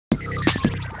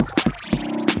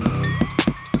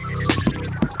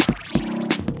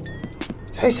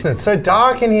Jason, it's so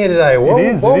dark in here today. What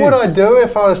would I do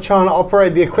if I was trying to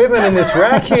operate the equipment in this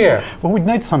rack here? Well, we'd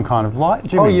need some kind of light,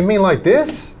 Jimmy. Oh, you mean like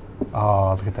this?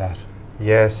 Oh, look at that.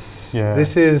 Yes. Yeah.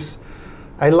 This is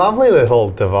a lovely little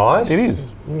device. It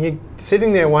is. You're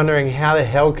sitting there wondering how the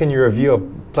hell can you review a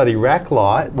bloody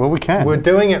RacLite? Well, we can. We're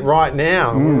doing it right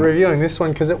now. We're reviewing this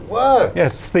one because it works. Yes,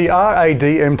 it's the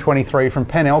RAD-M23 from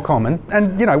Penn Elcom.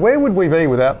 And, you know, where would we be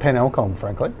without Penn Elcom,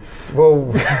 frankly? Well,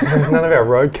 none of our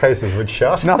road cases would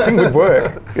shut. Nothing would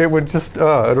work. It would just, it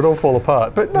would all fall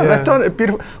apart. But no, they've done it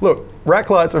beautiful. Look,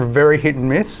 RacLites are very hit and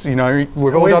miss. You know,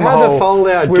 we've all done the whole had to fold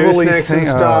out goosenecks thing, and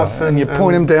stuff. and you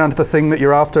point them down to the thing that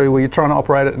you're after where you're trying to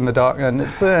operate it in the dark. And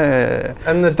it's,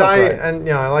 and the day, and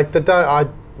you know, like the day, I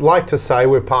like to say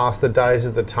we're past the days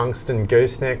of the tungsten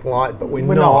gooseneck light, but we're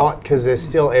not, because they're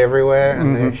still everywhere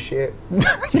and they're shit.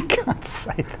 You can't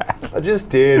say that. I just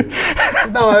did.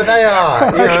 No, they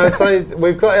are. You know, it's like,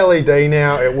 we've got LED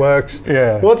now. It works.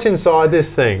 Yeah. What's inside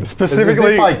this thing?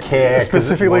 Specifically, as if I care.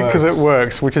 Specifically because it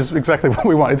works, which is exactly what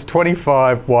we want. It's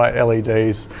 25 white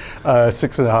LEDs,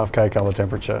 6.5K color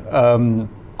temperature.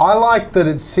 I like that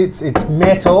it sits, it's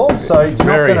metal, so it's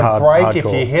not going to break if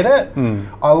you hit it.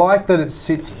 I like that it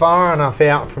sits far enough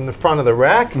out from the front of the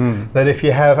rack that if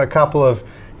you have a couple of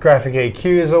graphic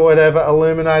EQs or whatever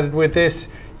illuminated with this,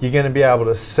 you're going to be able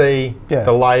to see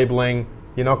the labeling.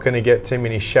 You're not going to get too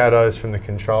many shadows from the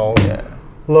controls.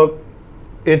 Look,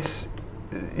 it's,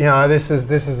 you know, this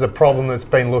is a problem that's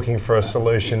been looking for a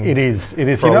solution. It is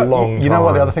for a long time. You know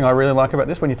what the other thing I really like about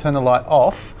this? When you turn the light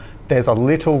off, there's a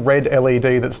little red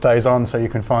LED that stays on so you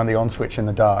can find the on switch in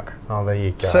the dark. Oh, there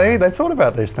you go. See, they thought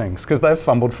about these things because they've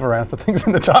fumbled around for things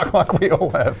in the dark like we all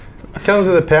have. It comes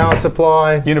with a power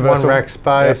supply, universal, one rack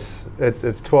space,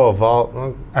 it's 12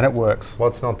 volt. And it works.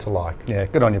 What's not to like? Yeah,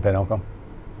 good on you, Penn Elcom.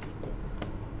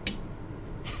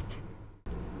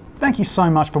 Thank you so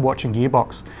much for watching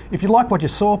Gearbox. If you like what you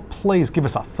saw, please give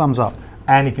us a thumbs up.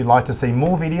 And if you'd like to see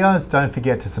more videos, don't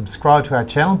forget to subscribe to our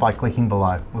channel by clicking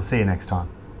below. We'll see you next time.